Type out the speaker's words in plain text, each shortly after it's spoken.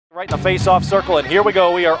Right in the face-off circle, and here we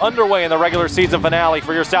go. We are underway in the regular season finale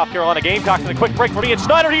for your South Carolina Gamecocks. And a quick break from Ian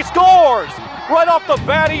Schneider. He scores! Right off the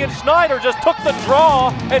bat, Ian Schneider just took the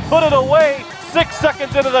draw and put it away 6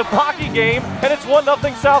 seconds into the hockey game, and it's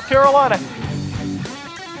 1-0 South Carolina.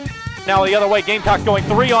 Now the other way, Gamecock going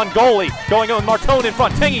 3 on goalie. Going on Martone in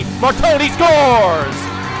front. Tingy, Martone, he scores!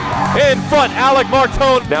 In front, Alec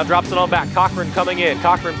Martone. Now drops it on back. Cochran coming in.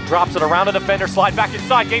 Cochran drops it around a defender, slide back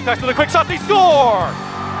inside. Gamecocks with a quick shot, they score!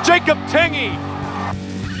 Jacob Tingy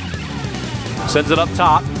sends it up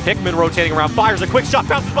top. Hickman rotating around, fires a quick shot,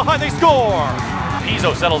 bounces behind, they score!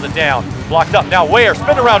 Pizzo settles it down, blocked up. Now Ware,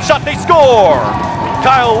 spin around, shot, they score!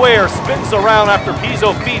 Kyle Ware spins around after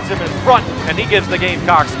Pizzo feeds him in front, and he gives the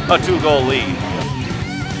Gamecocks a 2-goal lead.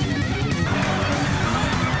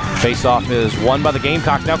 Face-off is won by the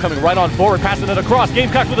Gamecocks, now coming right on forward, passing it across.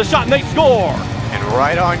 Gamecocks with a shot, and they score! And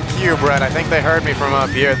right on cue, Brett. I think they heard me from up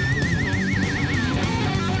here.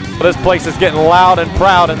 This place is getting loud and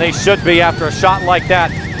proud, and they should be after a shot like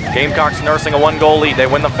that. Gamecocks nursing a 1-goal lead. They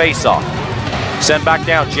win the face-off. Send back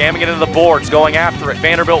down, jamming it into the boards, going after it.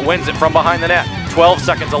 Vanderbilt wins it from behind the net. 12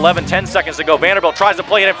 seconds, 11, 10 seconds to go. Vanderbilt tries to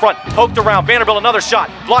play it in front, poked around. Vanderbilt another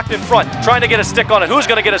shot, blocked in front, trying to get a stick on it. Who's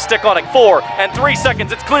going to get a stick on it? 4 and 3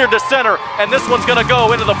 seconds. It's cleared to center, and this one's going to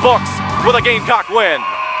go into the books with a Gamecock win.